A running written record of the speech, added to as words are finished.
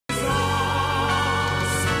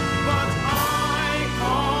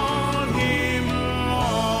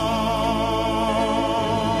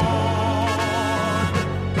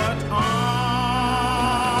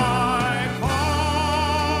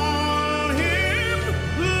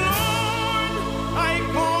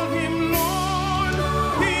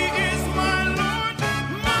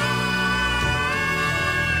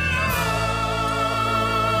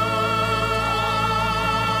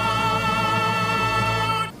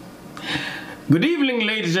Good evening,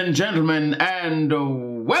 ladies and gentlemen, and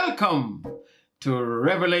welcome to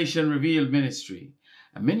Revelation Revealed Ministry,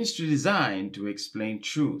 a ministry designed to explain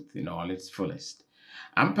truth in all its fullest.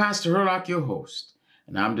 I'm Pastor Hurlock, your host,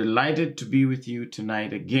 and I'm delighted to be with you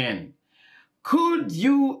tonight again. Could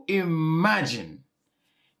you imagine?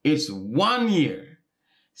 It's 1 year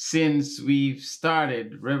since we've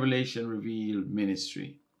started Revelation Revealed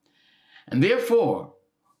Ministry, and therefore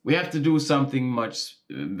we have to do something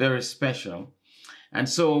very special. And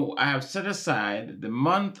so I have set aside the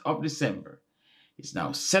month of December. It's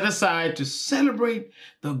now set aside to celebrate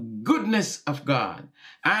the goodness of God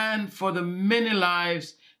and for the many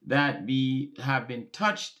lives that we have been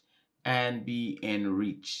touched and be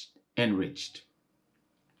enriched.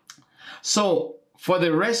 So for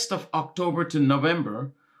the rest of October to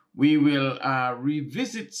November, we will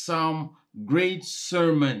revisit some great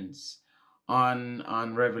sermons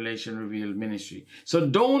on Revelation Revealed Ministry. So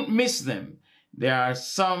don't miss them. There are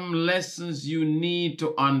some lessons you need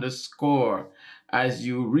to underscore as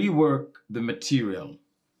you rework the material.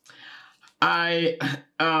 There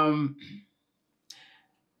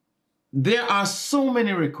are so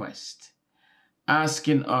many requests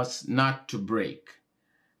asking us not to break,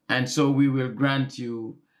 and so we will grant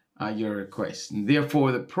you your request. And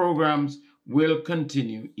therefore, the programs will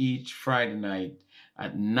continue each Friday night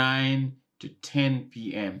at 9 to 10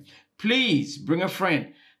 p.m. Please bring a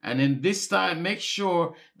friend. And in this time, make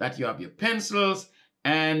sure that you have your pencils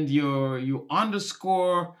and you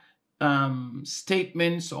underscore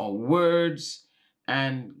statements or words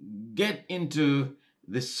and get into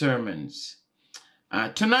the sermons.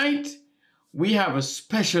 Tonight, we have a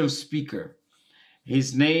special speaker.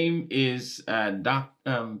 His name is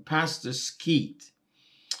Pastor Skeete.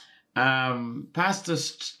 Pastor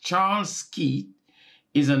Charles Skeete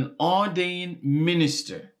is an ordained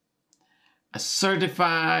minister, a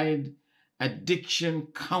certified addiction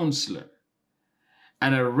counselor,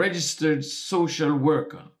 and a registered social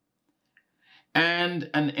worker, and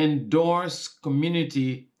an endorsed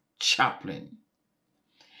community chaplain.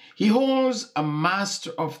 He holds a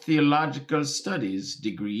Master of Theological Studies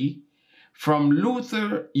degree from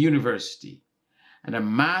Luther University and a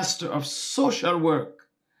Master of Social Work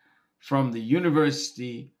from the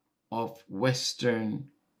University of Western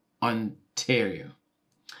Ontario.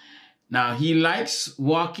 Now, he likes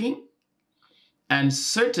walking, and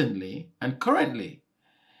currently,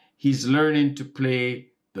 he's learning to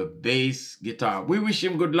play the bass guitar. We wish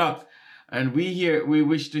him good luck, and we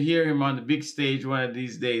wish to hear him on the big stage one of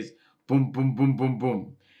these days. Boom, boom, boom, boom,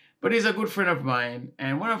 boom. But he's a good friend of mine,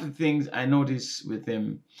 and one of the things I notice with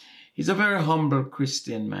him, he's a very humble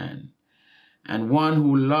Christian man, and one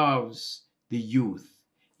who loves the youth.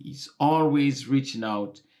 He's always reaching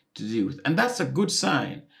out to the youth, and that's a good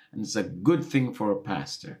sign. And it's a good thing for a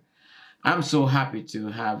pastor. I'm so happy to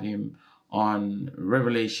have him on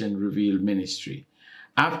Revelation Revealed Ministry.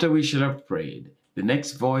 After we shall have prayed, the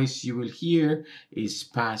next voice you will hear is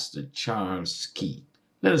Pastor Charles Skeete.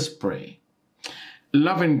 Let us pray.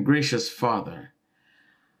 Loving, gracious Father,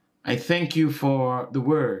 I thank you for the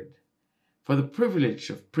word, for the privilege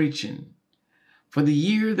of preaching, for the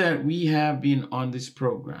year that we have been on this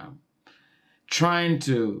program, trying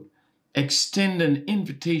to extend an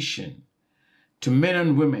invitation to men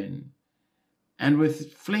and women, and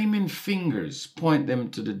with flaming fingers point them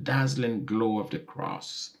to the dazzling glow of the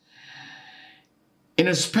cross. In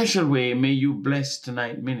a special way, may you bless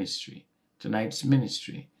tonight's ministry,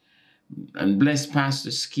 and bless Pastor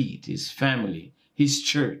Skeete, his family, his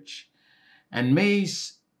church, and may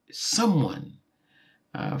someone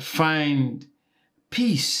find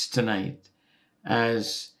peace tonight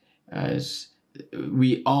as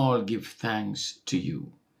we all give thanks to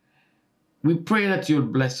you. We pray that you'll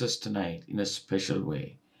bless us tonight in a special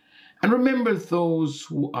way. And remember those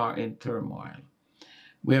who are in turmoil.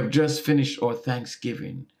 We have just finished our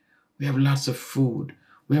Thanksgiving. We have lots of food.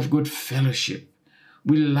 We have good fellowship.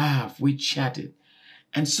 We laugh. We chatted.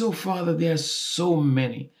 And so, Father, there are so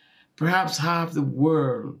many. Perhaps half the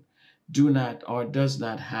world does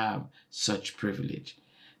not have such privilege.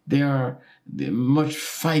 There are much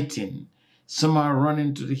fighting. Some are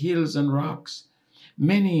running to the hills and rocks.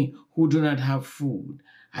 Many who do not have food.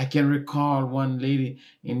 I can recall one lady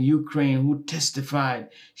in Ukraine who testified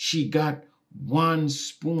she got 1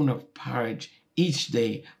 spoon of porridge each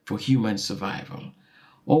day for human survival.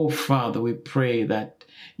 Oh, Father, we pray that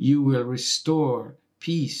you will restore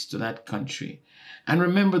peace to that country. And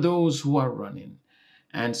remember those who are running,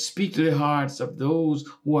 and speak to the hearts of those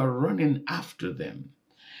who are running after them.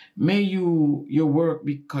 May your work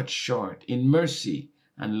be cut short in mercy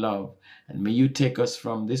and love. And may you take us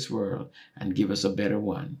from this world and give us a better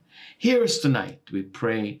one. Hear us tonight, we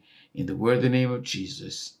pray in the worthy name of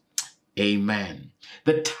Jesus. Amen.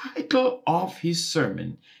 The title of his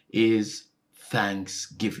sermon is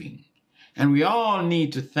Thanksgiving. And we all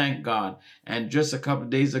need to thank God. And just a couple of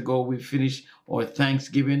days ago, we finished our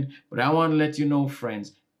Thanksgiving. But I want to let you know,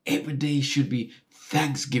 friends, every day should be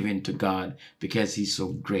Thanksgiving to God because he's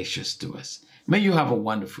so gracious to us. May you have a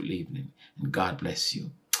wonderful evening and God bless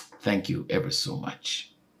you. Thank you ever so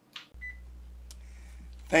much.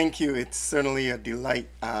 Thank you. It's certainly a delight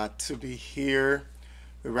to be here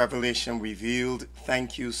with Revelation Revealed.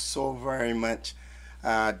 Thank you so very much,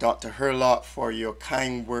 Dr. Hurlock, for your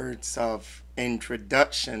kind words of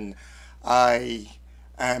introduction. I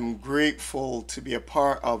am grateful to be a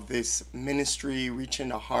part of this ministry, reaching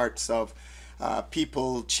the hearts of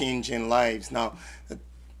people, changing lives. Now,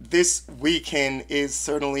 this weekend is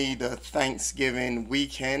certainly the Thanksgiving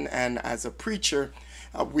weekend, and as a preacher,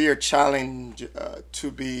 we are challenged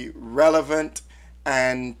to be relevant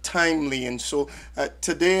and timely. And so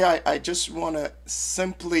today I just want to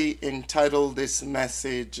simply entitle this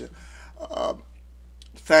message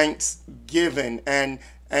Thanksgiving,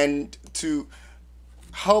 and to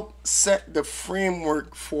help set the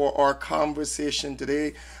framework for our conversation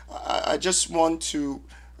today, I just want to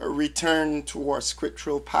return to our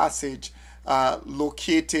scriptural passage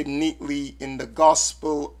located neatly in the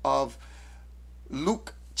Gospel of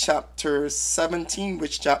Luke chapter 17.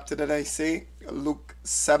 Which chapter did I say? Luke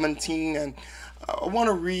 17. And I want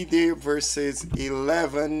to read there verses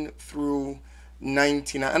 11 through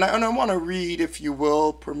 19. And I want to read, if you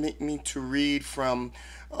will, permit me to read from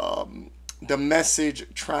the Message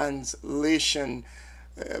translation.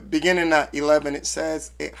 Beginning at 11, it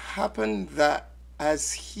says, "It happened that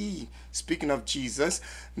as he," speaking of Jesus,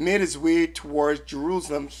 "made his way towards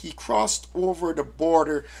Jerusalem, he crossed over the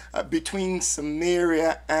border between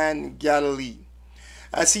Samaria and Galilee.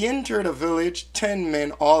 As he entered a village, 10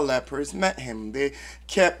 men, all lepers, met him. They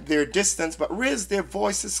kept their distance, but raised their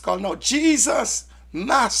voices, calling out, 'Jesus,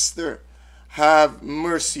 Master, have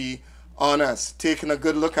mercy on us.' Taking a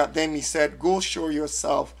good look at them, he said, 'Go show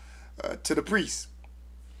yourself to the priest.'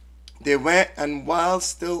 They went, and while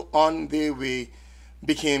still on their way,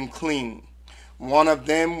 became clean. One of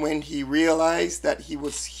them, when he realized that he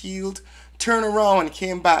was healed, turned around and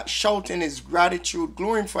came back, shouting his gratitude,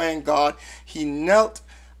 glorifying God. He knelt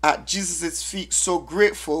at Jesus' feet, so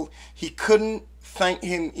grateful he couldn't thank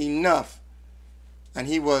him enough. And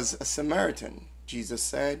he was a Samaritan." Jesus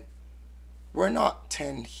said, "Were not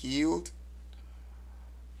 10 healed?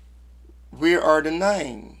 Where are the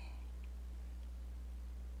 9?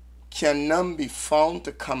 Can none be found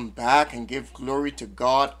to come back and give glory to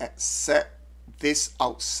God except this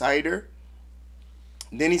outsider?"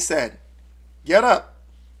 Then he said, "Get up,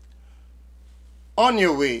 on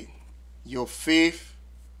your way. Your faith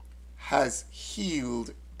has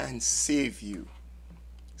healed and saved you."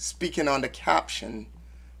 Speaking on the caption,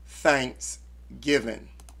 Thanksgiving.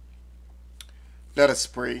 Let us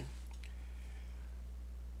pray.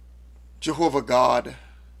 Jehovah God,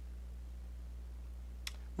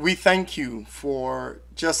 we thank you for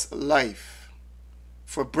just life,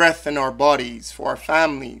 for breath in our bodies, for our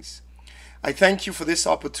families. I thank you for this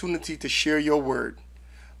opportunity to share your word.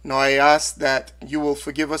 Now I ask that you will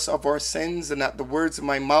forgive us of our sins, and that the words of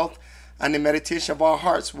my mouth and the meditation of our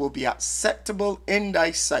hearts will be acceptable in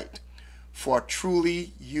thy sight. For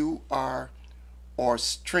truly you are our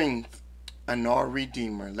strength and our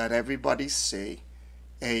Redeemer. Let everybody say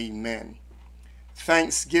amen.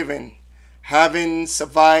 Thanksgiving. Having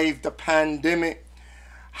survived the pandemic,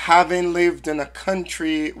 having lived in a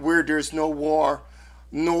country where there's no war,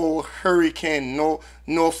 no hurricane,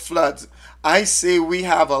 no floods, I say we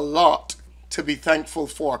have a lot to be thankful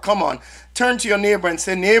for. Come on, turn to your neighbor and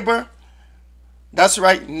say, "Neighbor," that's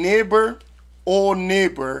right, neighbor, oh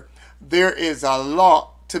neighbor, there is a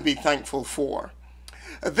lot to be thankful for.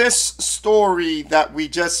 This story that we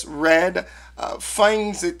just read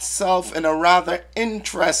finds itself in a rather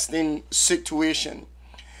interesting situation.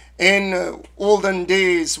 In olden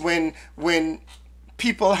days, when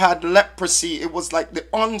people had leprosy, it was like the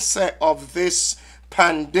onset of this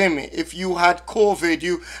pandemic. If you had COVID,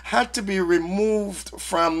 you had to be removed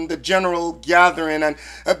from the general gathering and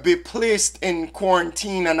be placed in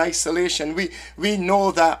quarantine and isolation. We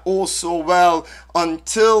know that oh so well,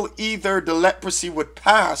 until either the leprosy would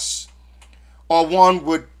pass or one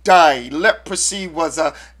would die. Leprosy was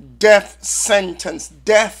a death sentence,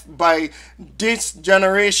 death by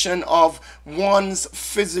disgeneration of one's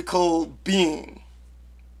physical being.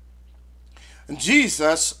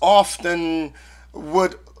 Jesus often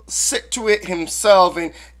would situate himself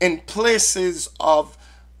in places of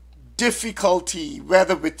difficulty,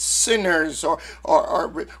 whether with sinners or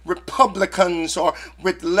with Republicans or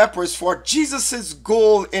with lepers. For Jesus's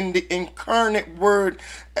goal in the incarnate word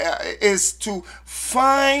is to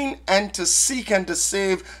find and to seek and to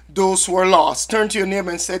save those who are lost. Turn to your neighbor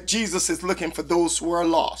and say, Jesus is looking for those who are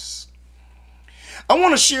lost. I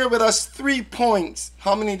want to share with us 3 points.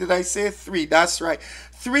 How many did I say? 3. That's right.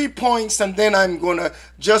 3 points, and then I'm going to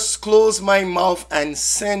just close my mouth and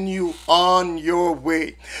send you on your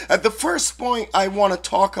way. The first point I want to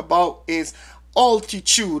talk about is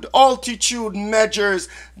altitude. Altitude measures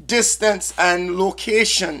distance and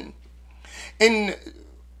location. In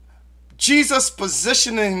Jesus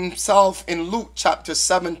positioning himself in Luke chapter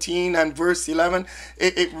 17 and verse 11,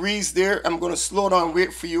 it reads there, I'm going to slow down,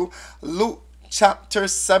 wait for you. Luke chapter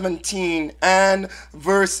 17 and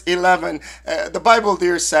verse 11. The Bible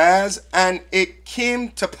there says, and it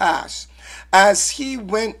came to pass, as he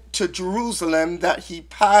went to Jerusalem, that he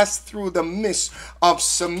passed through the midst of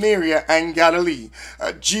Samaria and Galilee.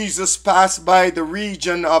 Jesus passed by the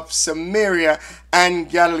region of Samaria and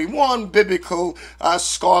Galilee. One biblical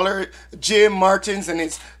scholar, J. Martins, in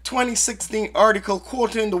his 2016 article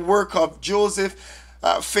quoting the work of Joseph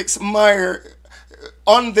Fitzmyer,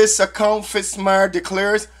 on this account, Fitzmyer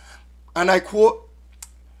declares, and I quote,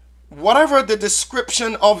 whatever the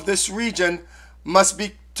description of this region must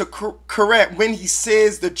be to correct when he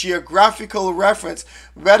says the geographical reference,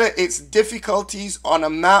 whether it's difficulties on a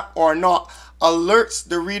map or not, alerts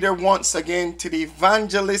the reader once again to the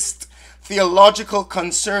evangelist theological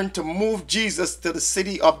concern to move Jesus to the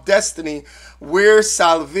city of destiny, where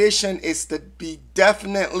salvation is to be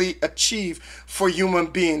definitely achieved for human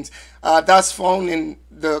beings. That's found in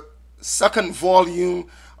the 2nd volume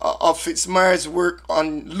of Fitzmyer's work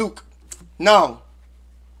on Luke. Now,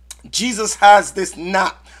 Jesus has this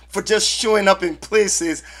knack for just showing up in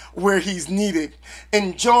places where he's needed.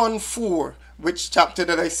 In John 4, which chapter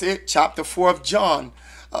did I say? Chapter 4 of John.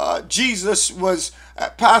 Jesus was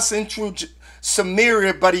passing through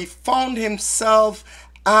Samaria, but he found himself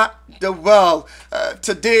at the well.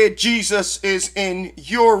 Today, Jesus is in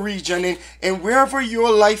your region, and wherever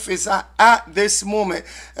your life is at this moment,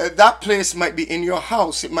 that place might be in your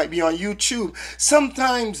house, it might be on YouTube.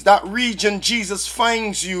 Sometimes that region Jesus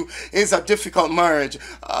finds you is a difficult marriage,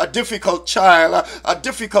 a difficult child, a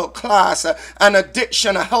difficult class, an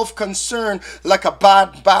addiction, a health concern like a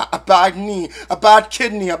bad knee, a bad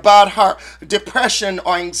kidney, a bad heart, depression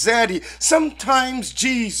or anxiety. Sometimes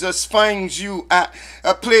Jesus finds you at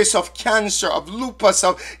a place of cancer, of lupus,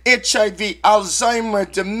 of HIV,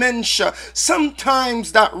 Alzheimer, dementia.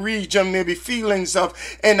 Sometimes that region may be feelings of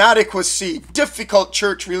inadequacy, difficult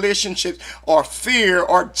church relationships, or fear,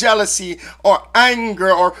 or jealousy, or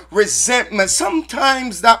anger, or resentment.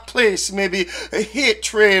 Sometimes that place may be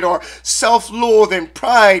hatred, or self-loathing,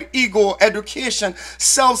 pride, ego, education,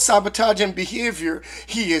 self-sabotaging behavior.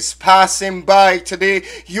 He is passing by today.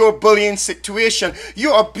 Your bullying situation,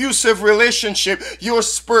 your abusive relationship, your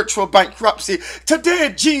spiritual bankruptcy.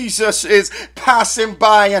 Today, Jesus is passing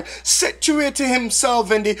by and situating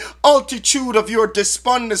himself in the altitude of your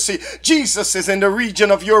despondency. Jesus is in the region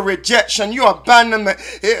of your rejection, your abandonment,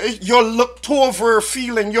 your looked over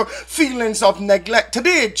feeling, your feelings of neglect.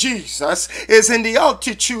 Today, Jesus is in the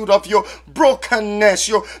altitude of your brokenness,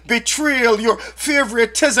 your betrayal, your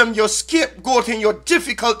favoritism, your scapegoating, your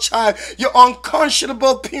difficult child, your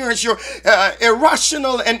unconscionable parents, your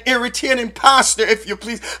irrational and irritating pastor. If you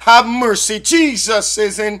please have mercy, Jesus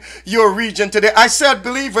is in your region today. I said,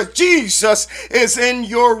 believer, Jesus is in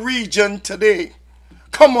your region today.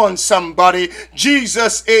 Come on, somebody.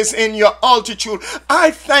 Jesus is in your altitude.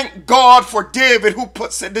 I thank God for David, who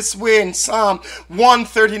puts it this way in Psalm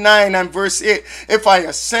 139 and verse 8. If I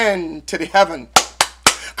ascend to the heaven,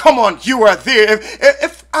 come on, you are there.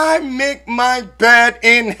 If I make my bed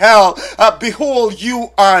in hell, behold,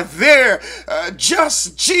 you are there.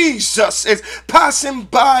 Just Jesus is passing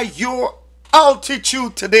by your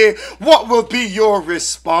altitude today. What will be your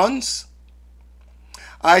response?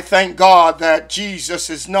 I thank God that Jesus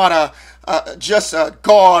is not just a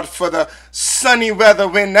God for the sunny weather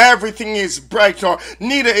when everything is bright, or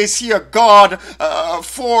neither is he a God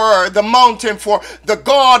for the mountain, for the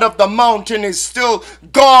God of the mountain is still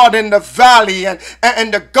God in the valley,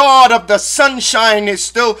 and the God of the sunshine is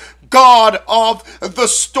still God of the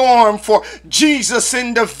storm. For Jesus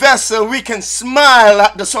in the vessel, we can smile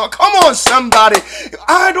at the storm. Come on, somebody.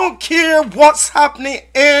 I don't care what's happening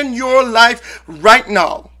in your life right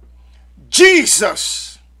now.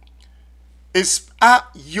 Jesus is at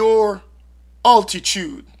your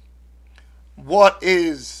altitude. What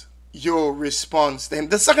is your response to him.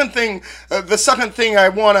 The second thing I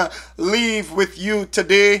want to leave with you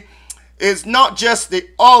today is not just the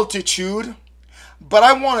altitude, but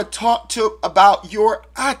I want to talk about your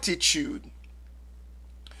attitude.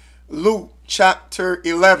 Luke chapter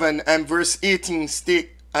 11 and verse 14 states,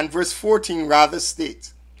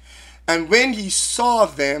 "And when he saw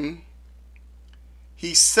them,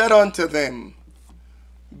 he said unto them,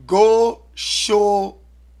 Go show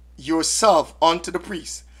yourself unto the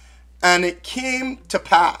priest. And it came to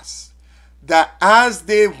pass that as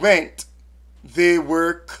they went, they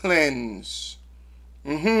were cleansed."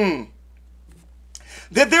 That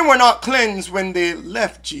they were not cleansed when they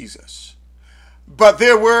left Jesus, but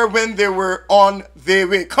they were when they were on their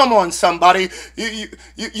way. Come on, somebody. You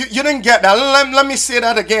didn't get that. Let me say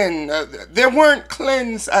that again. They weren't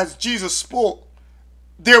cleansed as Jesus spoke.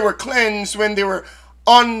 They were cleansed when they were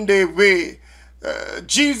on their way.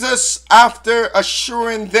 Jesus, after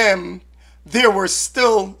assuring them they were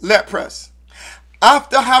still leprous,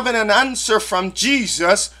 after having an answer from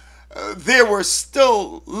Jesus, they were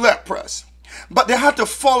still leprous. But they had to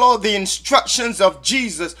follow the instructions of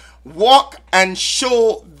Jesus. Walk and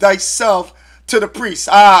show thyself to the priest.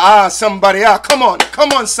 Somebody. Come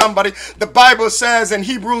on, somebody. The Bible says in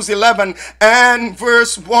Hebrews 11 and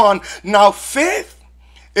verse 1, "Now faith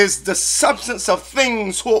is the substance of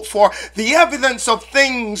things hoped for, the evidence of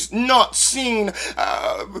things not seen."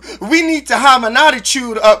 We need to have an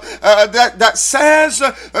attitude that says,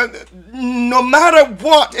 no matter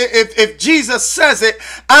what, if Jesus says it,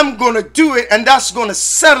 I'm going to do it, and that's going to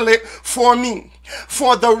settle it for me.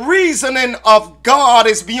 For the reasoning of God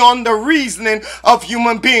is beyond the reasoning of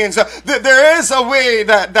human beings. There is a way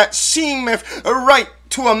that seemeth right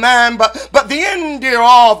to a man, but the end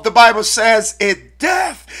thereof, the Bible says, is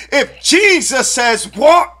death. If Jesus says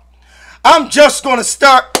walk, I'm just going to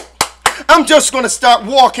start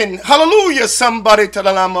walking. Hallelujah, somebody, to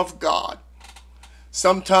the Lamb of God.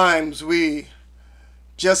 Sometimes we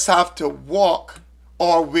just have to walk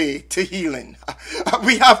our way to healing.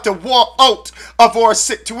 We have to walk out of our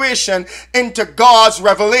situation into God's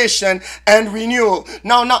revelation and renewal.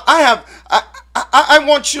 Now I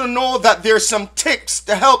want you to know that there's some tips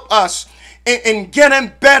to help us in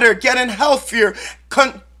getting better, getting healthier,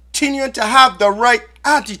 continuing to have the right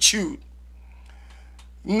attitude.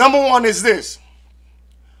 Number one is this: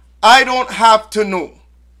 I don't have to know.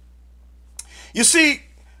 You see,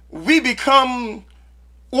 we become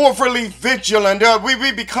overly vigilant.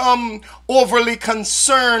 We become overly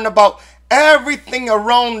concerned about everything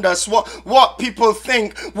around us, what people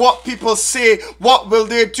think, what people say, what will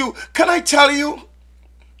they do. Can I tell you,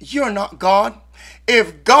 you're not God.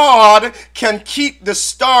 If God can keep the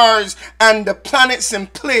stars and the planets in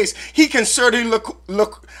place, he can certainly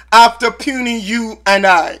look after puny you and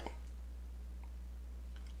I.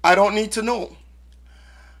 I don't need to know.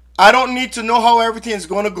 I don't need to know how everything is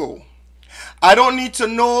going to go. I don't need to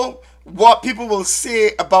know what people will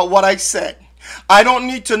say about what I said. I don't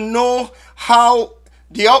need to know how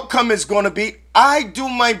the outcome is going to be. I do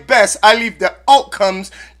my best. I leave the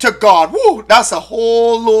outcomes to God. Woo, that's a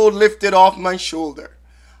whole load lifted off my shoulder.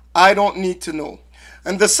 I don't need to know.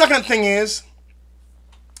 And the second thing is,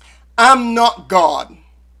 I'm not God.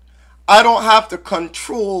 I don't have to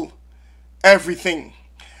control everything.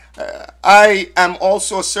 I am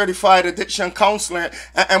also a certified addiction counselor,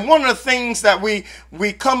 and one of the things that we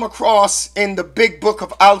come across in the big book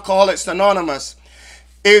of Alcoholics Anonymous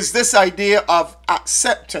is this idea of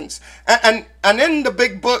acceptance. And in the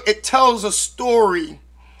big book, it tells a story,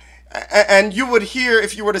 and you would hear,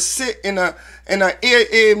 if you were to sit in an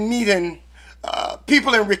AA meeting,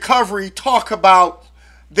 people in recovery talk about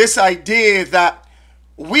this idea that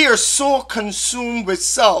we are so consumed with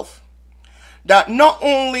self that not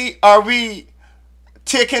only are we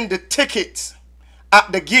taking the tickets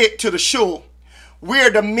at the gate to the show,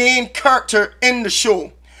 we're the main character in the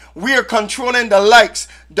show. We're controlling the lights,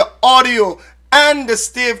 the audio, and the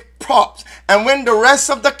stage props. And when the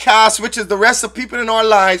rest of the cast, which is the rest of people in our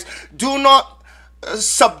lives, do not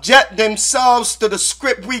subject themselves to the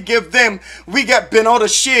script we give them, we get bent out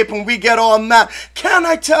of shape and we get all mad. Can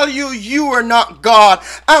I tell you, you are not God.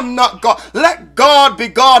 I'm not God. Let God be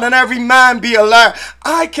God and every man be a liar.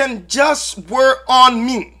 I can just work on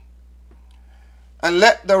me and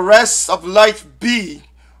let the rest of life be,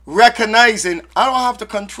 recognizing I don't have to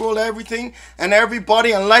control everything and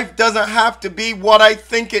everybody, and life doesn't have to be what I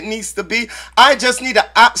think it needs to be. I just need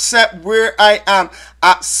to accept where I am.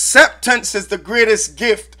 Acceptance is the greatest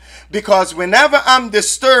gift, Because whenever I'm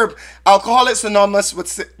disturbed, Alcoholics Anonymous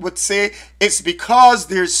would say it's because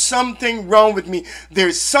there's something wrong with me.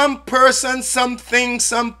 There's some person, something,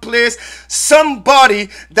 some place, somebody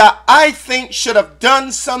that I think should have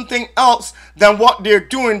done something else than what they're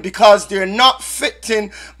doing, because they're not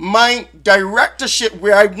fitting my directorship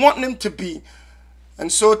where I want them to be.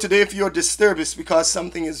 And so today, if you're disturbed, it's because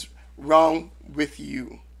something is wrong with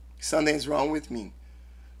you. Something is wrong with me.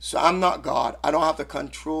 So I'm not God. I don't have to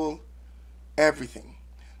control everything.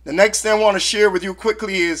 The next thing I want to share with you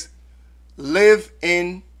quickly is live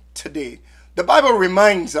in today. The Bible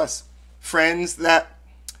reminds us, friends, that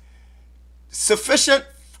sufficient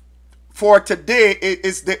for today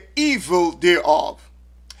is the evil thereof.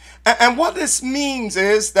 And what this means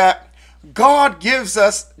is that God gives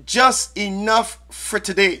us just enough for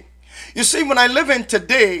today. You see, when I live in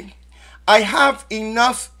today, I have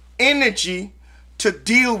enough energy to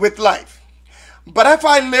deal with life. But if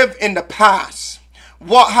I live in the past,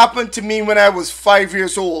 what happened to me when I was 5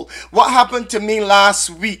 years old? What happened to me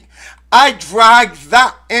last week? I drag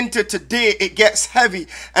that into today. It gets heavy.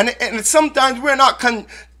 And sometimes we're not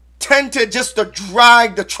contented just to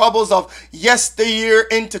drag the troubles of yesteryear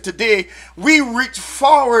into today. We reach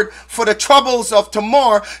forward for the troubles of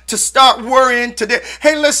tomorrow to start worrying today.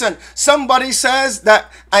 Hey, listen, somebody says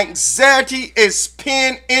that anxiety is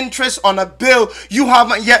paying interest on a bill you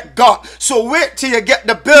haven't yet got. So wait till you get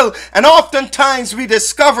the bill. And oftentimes we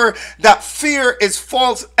discover that fear is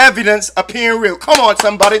false evidence appearing real. Come on,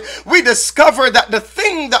 somebody. We discover that the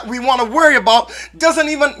thing that we want to worry about doesn't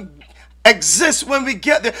even exist when we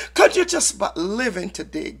get there. Could you just but live in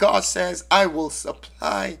today? God says, I will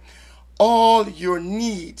supply all your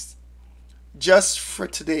needs just for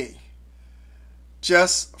today.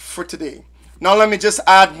 Just for today. Now let me just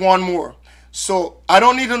add one more. So I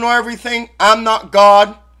don't need to know everything. I'm not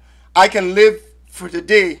God. I can live for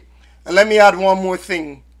today. And let me add one more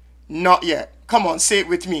thing. Not yet. Come on, say it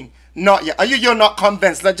with me. Not yet. You're not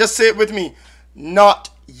convinced. Let's just say it with me.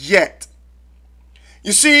 Not yet.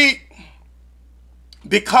 You see,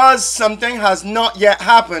 because something has not yet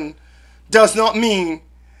happened does not mean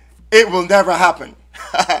it will never happen.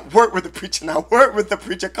 Work with the preacher now. Work with the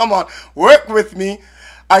preacher. Come on. Work with me.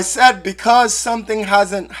 I said because something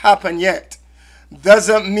hasn't happened yet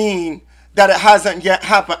doesn't mean that it hasn't yet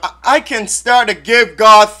happened. I can start to give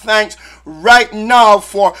God thanks right now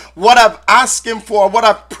for what I've asked him for, what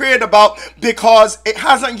I've prayed about, because it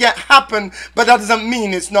hasn't yet happened, but that doesn't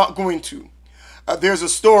mean it's not going to. There's a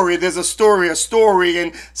story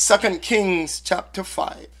in 2 Kings chapter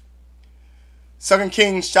 5. 2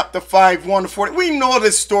 Kings chapter 5, 1-40. We know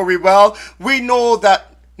this story well. We know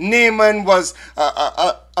that Naaman was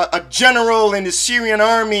a general in the Syrian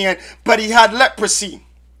army, but he had leprosy.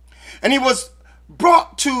 And he was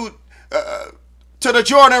brought to the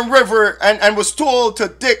Jordan River and was told to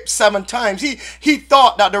dip 7 times. He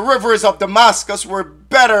thought that the rivers of Damascus were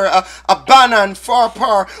better. Abana and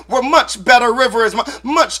Pharpar were much better rivers,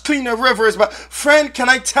 much cleaner rivers. But friend, can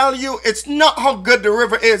I tell you, it's not how good the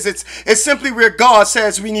river is. It's simply where God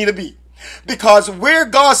says we need to be. Because where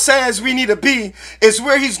God says we need to be is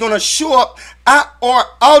where he's going to show up at our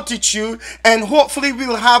altitude, and hopefully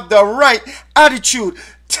we'll have the right attitude.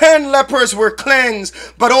 10 lepers were cleansed,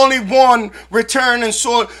 but only 1 returned. And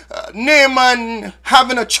so Naaman,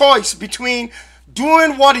 having a choice between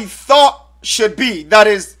doing what he thought should be, that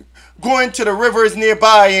is, going to the rivers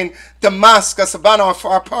nearby in Damascus, Abana, or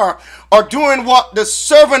Pharpar, or doing what the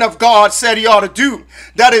servant of God said he ought to do,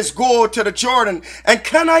 that is, go to the Jordan. And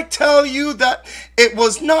can I tell you that it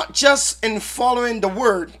was not just in following the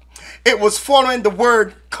word, it was following the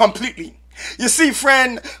word completely. You see,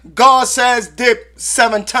 friend, God says dip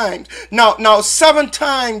 7 times. Now 7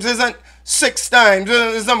 times isn't 6 times, it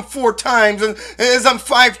isn't 4 times, it isn't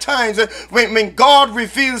 5 times. When God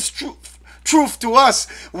reveals truth to us,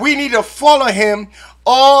 we need to follow him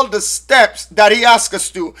all the steps that he asked us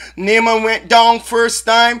to. Naaman went down first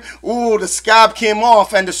time. Ooh, the scab came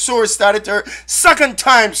off and the sword started to hurt. Second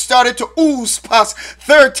time, started to ooze pus.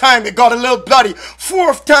 Third time, it got a little bloody.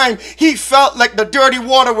 Fourth time, he felt like the dirty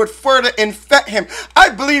water would further infect him. I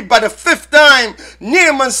believe by the 5th time,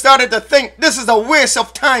 Naaman started to think this is a waste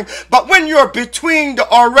of time. But when you're between the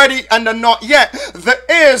already and the not yet, the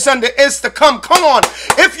is and the is to come, come on.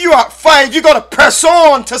 If you're at 5, you got to press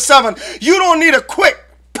on to 7. You don't need to quit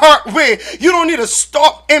part way. You don't need to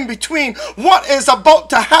stop in between. What is about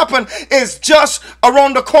to happen is just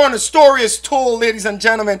around the corner. Story is told, ladies and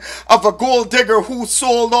gentlemen, of a gold digger who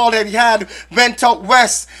sold all that he had, went out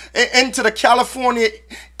west into the California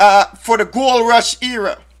for the gold rush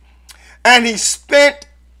era, and he spent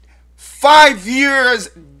 5 years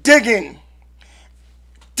digging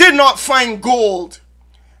did not find gold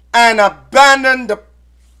and abandoned the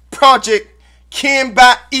project, came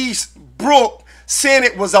back east broke, saying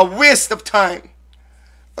it was a waste of time.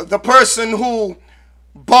 The person who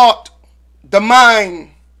bought the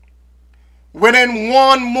mine, within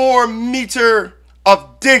 1 more meter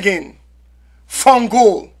of digging, found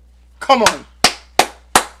gold. Come on.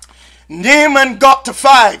 Naaman got to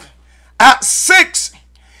 5. At 6,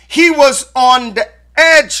 he was on the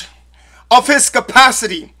edge of his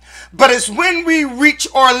capacity. But it's when we reach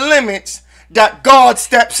our limits that God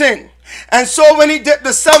steps in. And so when he did the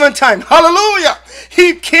 7th time, hallelujah,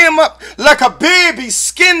 he came up like a baby,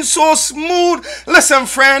 skin so smooth. Listen,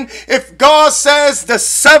 friend, if God says the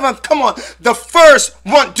 7th, come on, the 1st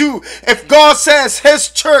won't do. If God says his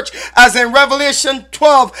church, as in Revelation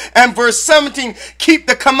 12 and verse 17, keep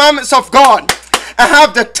the commandments of God and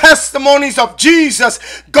have the testimonies of Jesus,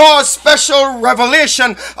 God's special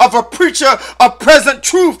revelation of a preacher of present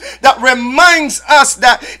truth that reminds us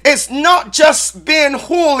that it's not just being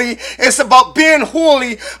holy, it's about being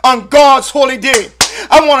holy on God's holy day.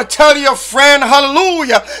 I want to tell you, friend,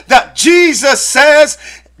 hallelujah, that Jesus says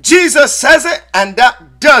it, and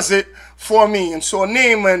that does it for me. And so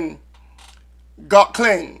Naaman got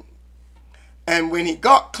clean. And when he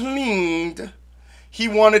got cleaned, he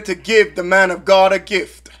wanted to give the man of God a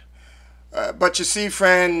gift. But you see,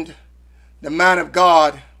 friend, the man of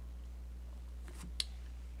God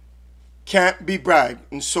can't be bribed.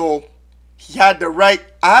 And so he had the right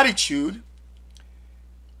attitude,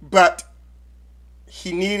 but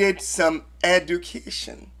he needed some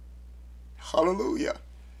education. Hallelujah.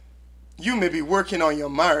 You may be working on your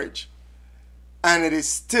marriage, and it is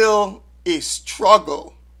still a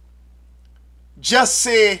struggle. Just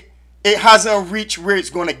say, it hasn't reached where it's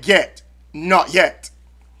going to get. Not yet.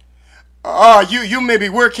 You may be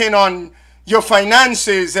working on your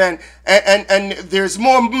finances and there's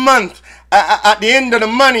more month at the end of the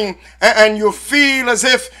money, and you feel as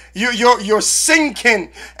if you're sinking,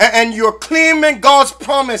 and you're claiming God's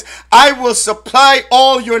promise, I will supply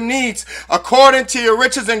all your needs according to your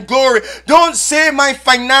riches and glory. Don't say my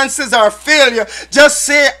finances are a failure. Just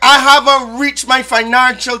say I haven't reached my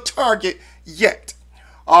financial target yet.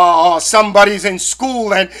 Somebody's in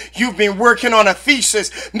school and you've been working on a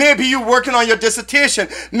thesis. Maybe you're working on your dissertation.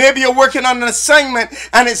 Maybe you're working on an assignment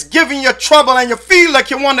and it's giving you trouble and you feel like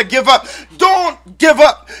you want to give up. Don't give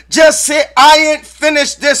up. Just say, I ain't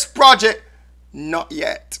finished this project. Not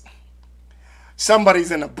yet.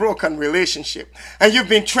 Somebody's in a broken relationship and you've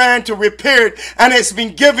been trying to repair it and it's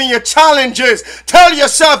been giving you challenges. Tell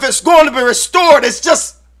yourself it's going to be restored. It's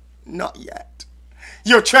just not yet.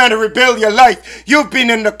 You're trying to rebuild your life. You've been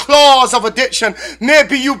in the claws of addiction.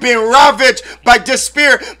 Maybe you've been ravaged by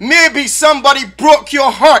despair. Maybe somebody broke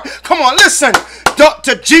your heart. Come on, listen.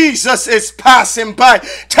 Dr. Jesus is passing by.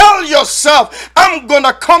 Tell yourself, I'm going to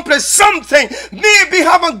accomplish something. Maybe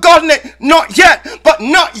haven't gotten it. Not yet. But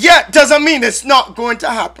not yet doesn't mean it's not going to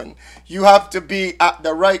happen. You have to be at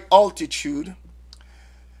the right altitude.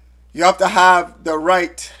 You have to have the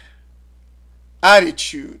right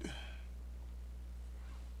attitude.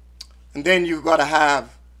 And then you've got to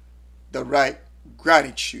have the right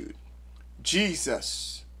gratitude.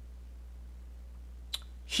 Jesus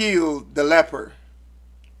healed the leper.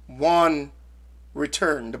 One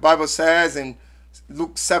returned. The Bible says in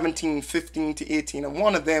Luke 17:15-18, and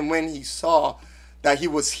one of them, when he saw that he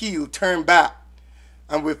was healed, turned back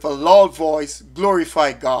and with a loud voice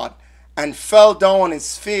glorified God and fell down on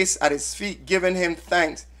his face at his feet, giving him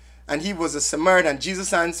thanks. And he was a Samaritan.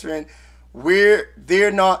 Jesus answering, were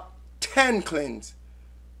there not 10 cleansed,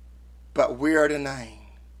 but where are the 9?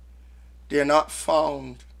 They are not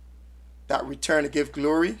found that return to give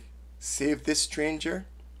glory, save this stranger.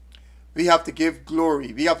 We have to give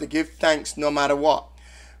glory. We have to give thanks no matter what.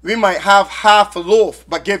 We might have half a loaf,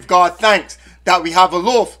 but give God thanks that we have a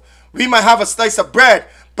loaf. We might have a slice of bread,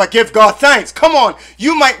 but give God thanks. Come on.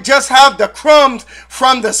 You might just have the crumbs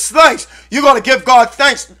from the slice. You got to give God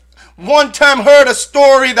thanks. One time heard a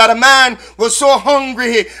story that a man was so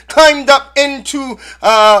hungry he climbed up into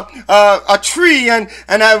a tree, and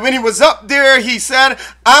when he was up there he said,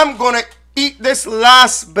 I'm going to eat this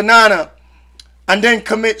last banana and then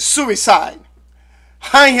commit suicide.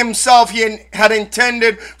 Hang himself he had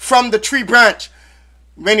intended from the tree branch.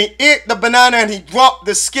 When he ate the banana and he dropped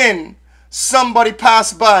the skin, somebody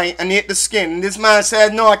passed by and ate the skin. And this man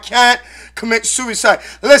said, no, I can't commit suicide.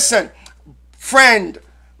 Listen, friend,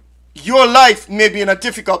 your life may be in a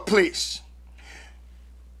difficult place.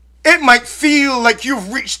 It might feel like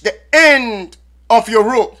you've reached the end of your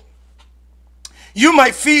rope. You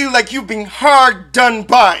might feel like you've been hard done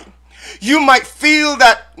by. You might feel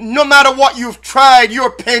that no matter what you've tried,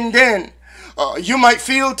 you're pinned in. You might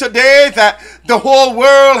feel today that the whole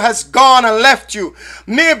world has gone and left you.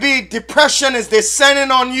 Maybe depression is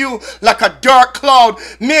descending on you like a dark cloud.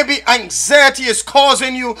 Maybe anxiety is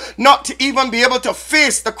causing you not to even be able to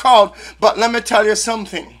face the crowd. But let me tell you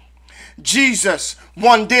something. Jesus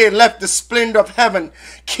one day left the splendor of heaven,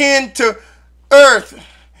 came to earth,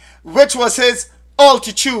 which was his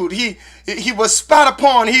altitude. He was spat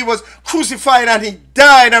upon, he was crucified, and he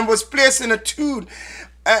died and was placed in a tomb.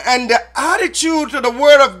 And the attitude to the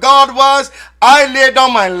word of God was, I lay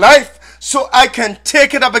down my life so I can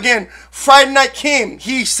take it up again. Friday night came,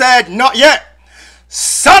 he said, not yet.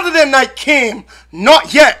 Saturday night came,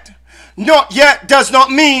 not yet. Not yet does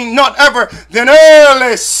not mean not ever. Then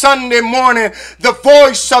early Sunday morning, the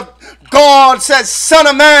voice of God says, Son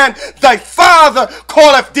of man, thy father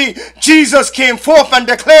calleth thee. Jesus came forth and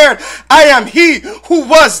declared, I am he who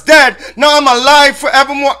was dead. Now I'm alive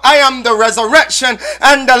forevermore. I am the resurrection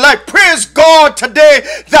and the life. Praise God today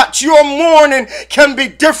that your morning can be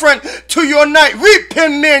different to your night.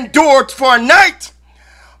 Weeping may endure for a night,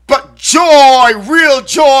 but joy, real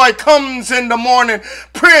joy comes in the morning.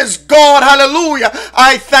 Praise God. Hallelujah.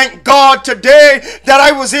 I thank God today that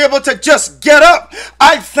I was able to just get up.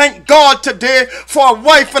 I thank God today for a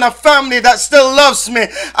wife and a family that still loves me.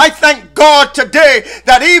 I thank God today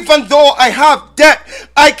that even though I have debt,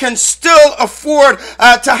 I can still afford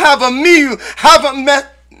to have a meal,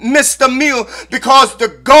 missed a meal, because the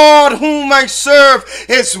God whom I serve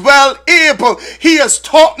is well able. He has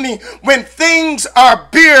taught me when things are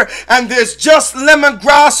bare and there's just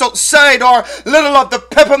lemongrass outside or little of the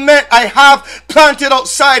peppermint I have planted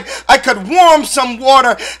outside, I could warm some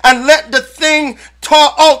water and let the thing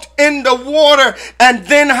thaw out in the water and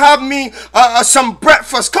then have me some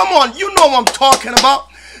breakfast. Come on, you know what I'm talking about.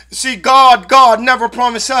 See, God never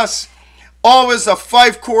promised us always a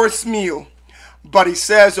 5-course meal. But he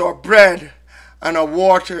says our bread and our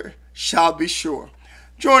water shall be sure.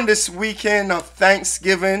 During this weekend of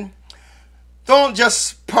Thanksgiving, don't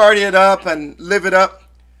just party it up and live it up.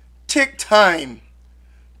 Take time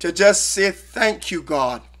to just say thank you,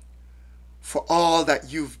 God, for all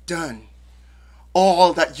that you've done,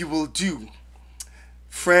 all that you will do.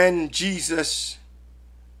 Friend, Jesus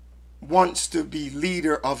wants to be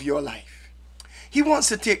leader of your life. He wants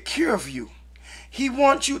to take care of you. He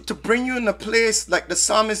wants you to bring you in a place like the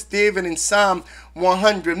psalmist David in Psalm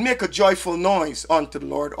 100. Make a joyful noise unto the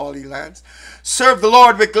Lord, all ye lands. Serve the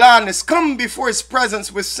Lord with gladness. Come before his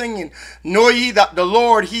presence with singing. Know ye that the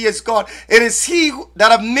Lord, he is God. It is he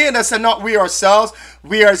that have made us and not we ourselves.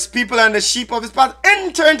 We are his people and the sheep of his path.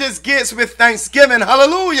 Enter into his gates with thanksgiving.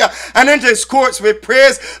 Hallelujah. And into his courts with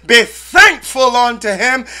praise. Be thankful unto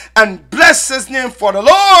him and bless his name, for the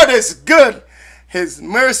Lord is good. His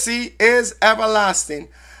mercy is everlasting,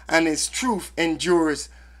 and his truth endures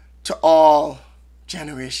to all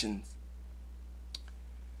generations.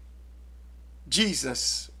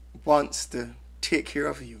 Jesus wants to take care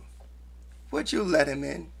of you. Would you let him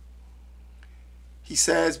in? He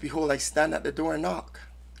says, behold, I stand at the door and knock.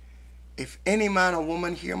 If any man or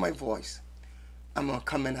woman hear my voice, I'm going to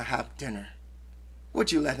come in and have dinner.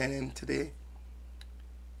 Would you let him in today?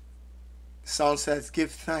 The song says,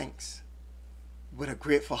 give thanks with a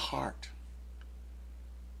grateful heart.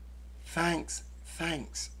 Thanks,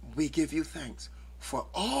 we give you thanks for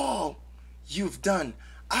all you've done.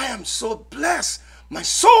 I am so blessed. My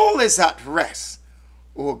soul is at rest.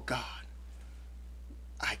 Oh God,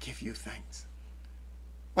 I give you thanks.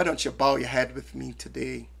 Why don't you bow your head with me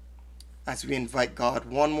today as we invite God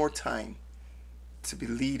one more time to be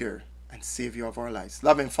leader and savior of our lives.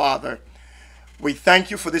 Loving Father, we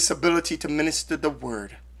thank you for this ability to minister the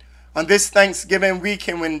word. On this Thanksgiving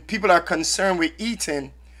weekend, when people are concerned with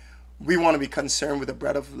eating, we want to be concerned with the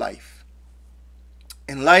bread of life.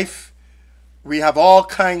 In life, we have all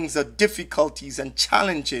kinds of difficulties and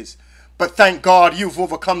challenges, but thank God you've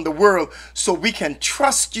overcome the world so we can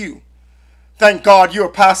trust you. Thank God you're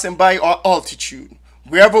passing by our altitude.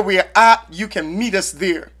 Wherever we are at, you can meet us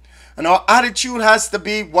there. And our attitude has to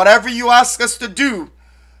be, whatever you ask us to do,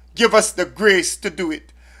 give us the grace to do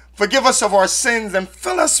it. Forgive us of our sins and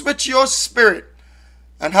fill us with your spirit.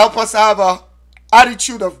 And help us have an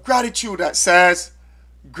attitude of gratitude that says,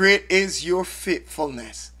 great is your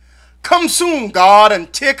faithfulness. Come soon, God,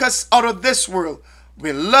 and take us out of this world.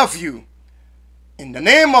 We love you. In the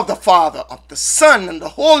name of the Father, of the Son, and the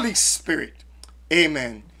Holy Spirit.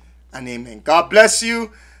 Amen and amen. God bless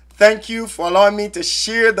you. Thank you for allowing me to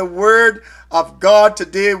share the word of God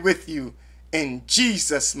today with you. In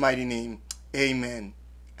Jesus' mighty name, amen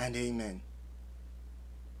and amen.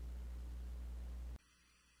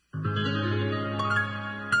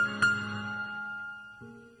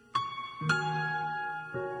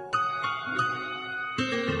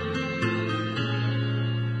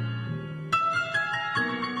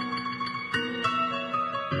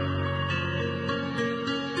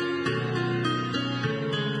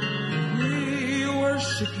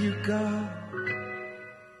 you, God.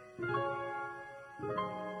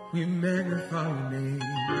 We magnify your name,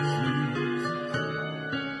 Jesus.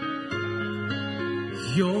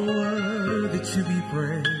 You're worthy to be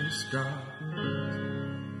praised, God.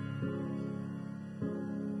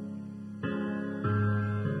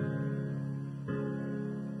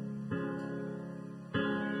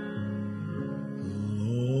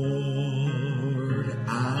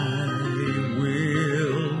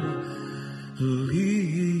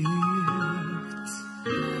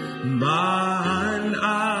 Mine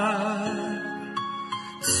eye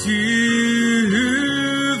to the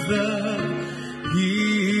hill,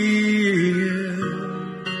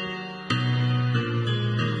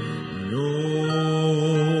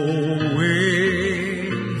 knowing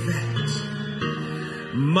that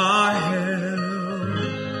my help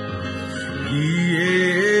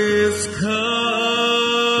is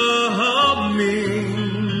coming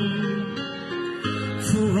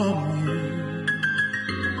from you.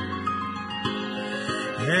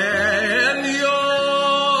 And your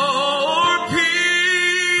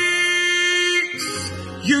peace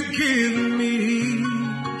you give me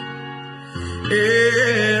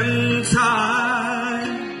in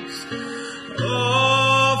times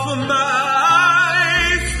of my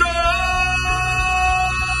storm.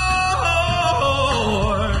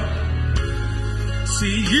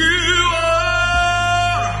 See, you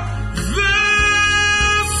are the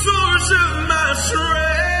source of my strength.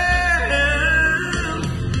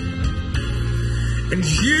 And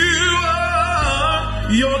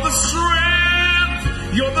you're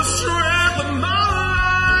the strength of my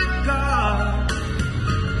life, God.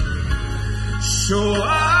 So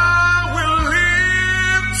I will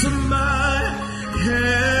lift my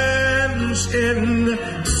hands in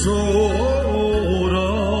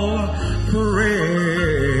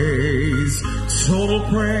total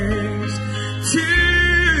praise to you.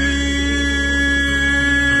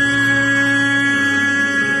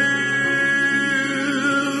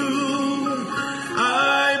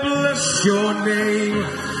 Your name,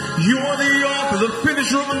 you are the author, the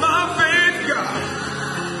finisher of my faith, God.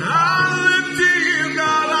 I look to you,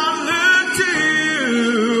 God, I look to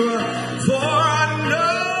you, for I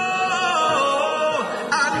know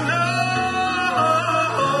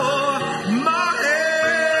my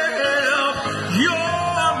help,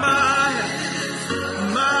 you're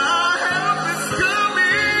my help is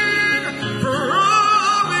coming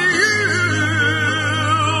from you,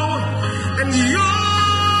 and you're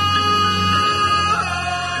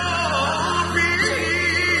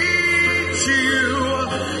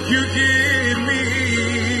you give me,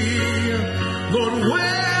 Lord,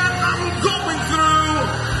 when I'm going through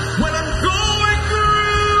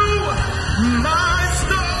my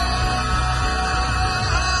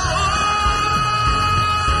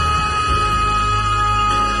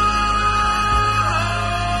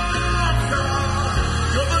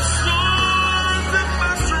you're the source of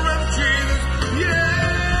my strength, Jesus.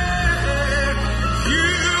 Yeah,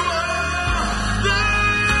 you are the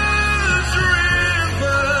strength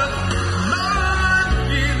of my life.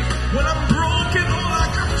 When I'm broken, all I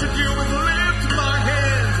got to do is lift my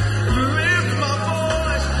hands, lift my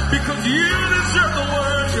voice, because you deserve the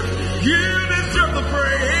worship, you deserve the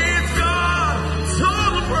praise, God.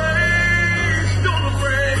 Total praise, total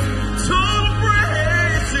praise, total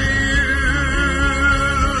praise to you.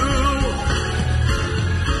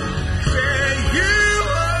 Yeah, you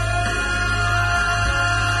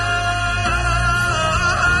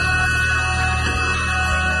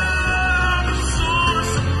are the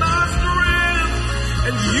source of my strength,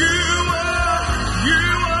 and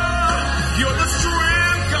you're the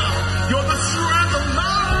strength, God. You're the strength of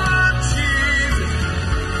my life, Jesus.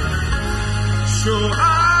 So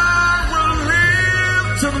I will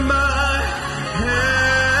lift my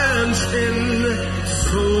hands in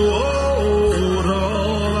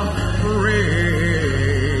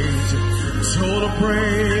total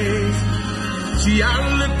praise. See, I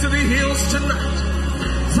look to the hills tonight,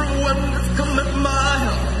 from whence cometh my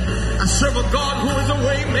help. I serve a God who is a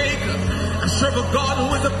way maker. I serve a God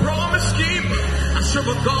who is a promise keeper. I serve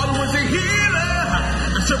a God who is a healer.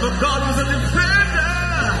 I serve a God who is a defender.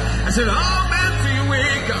 I said, amen to you,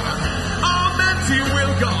 God. Amen to you,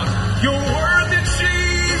 God. You're worthy,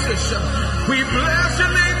 Jesus. We bless your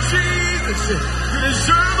name, Jesus. You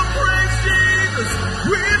deserve the praise, Jesus.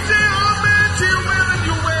 We say amen to you, and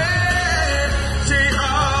you way. Say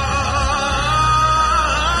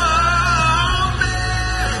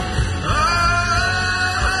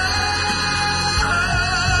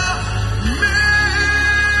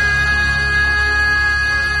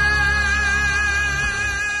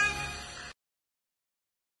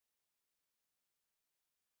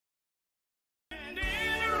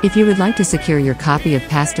If you would like to secure your copy of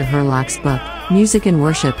Pastor Hurlock's book, Music and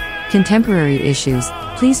Worship, Contemporary Issues,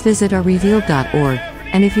 please visit ourrevealed.org,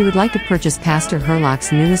 and if you would like to purchase Pastor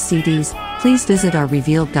Hurlock's newest CDs, please visit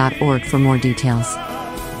ourrevealed.org for more details.